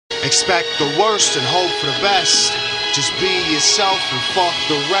Expect the worst and hope for the best. Just be yourself and fuck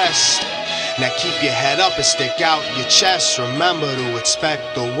the rest. Now keep your head up and stick out your chest. Remember to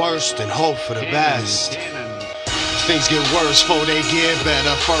expect the worst and hope for the best. Things get worse before they get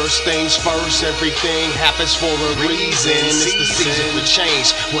better. First things first, everything happens for a reason. It's the season for change.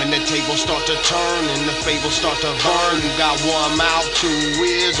 When the tables start to turn and the fables start to burn, you got one mouth, 2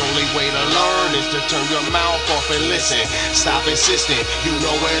 ears. Only way to learn is to turn your mouth off and listen. Stop insisting, you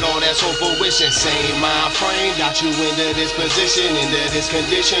know it all, that's hope for wishing. Same mind frame got you into this position, into this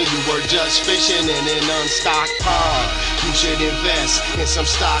condition. You were just fishing in an unstocked pond. You should invest in some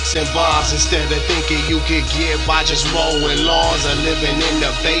stocks and bonds instead of thinking you could get by just mowing lawns or living in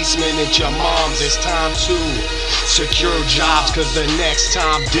the basement at your mom's. It's time to secure jobs, cause the next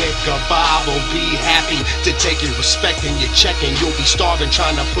time Dick or Bob will be happy to take your respect and your check, and you'll be starving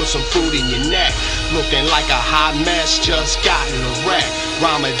trying to put some food in your neck, looking like a hot mess just got in a wreck.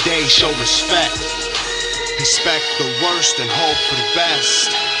 RymADay, show respect. Expect the worst and hope for the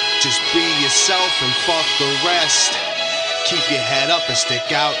best. Just be yourself and fuck the rest. Keep your head up and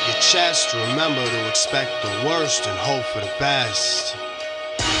stick out your chest. Remember to expect the worst and hope for the best.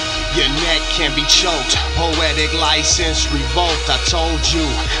 Your neck can be choked, poetic license revoked. I told you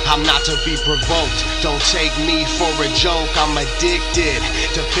I'm not to be provoked. Don't take me for a joke. I'm addicted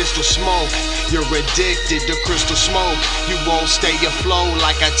to pistol smoke. You're addicted to crystal smoke. You won't stay afloat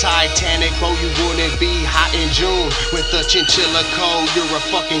like a Titanic boat. You wouldn't be hot in June with a chinchilla cold. You're a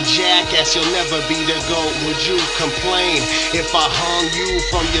fucking jackass, you'll never be the GOAT. Would you complain if I hung you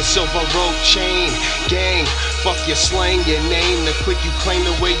from your silver rope chain? Gang, fuck your slang, your name, the quick you claim,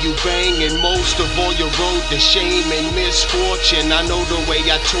 the way you bang, and most of all your road to shame and misfortune. I know the way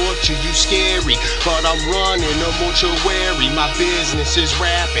I torture you, scary, but I'm running a mortuary. My business is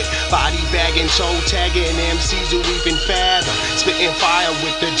rapping, body bagging, toe tagging, MCs who even fathom, spitting fire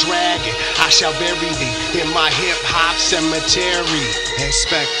with the dragon. I shall bury thee in my hip-hop cemetery.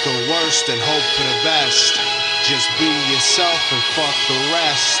 Expect the worst and hope for the best. Just be yourself and fuck the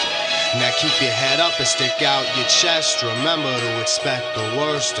rest. Now keep your head up and stick out your chest. Remember to expect the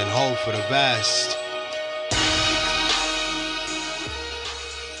worst and hope for the best.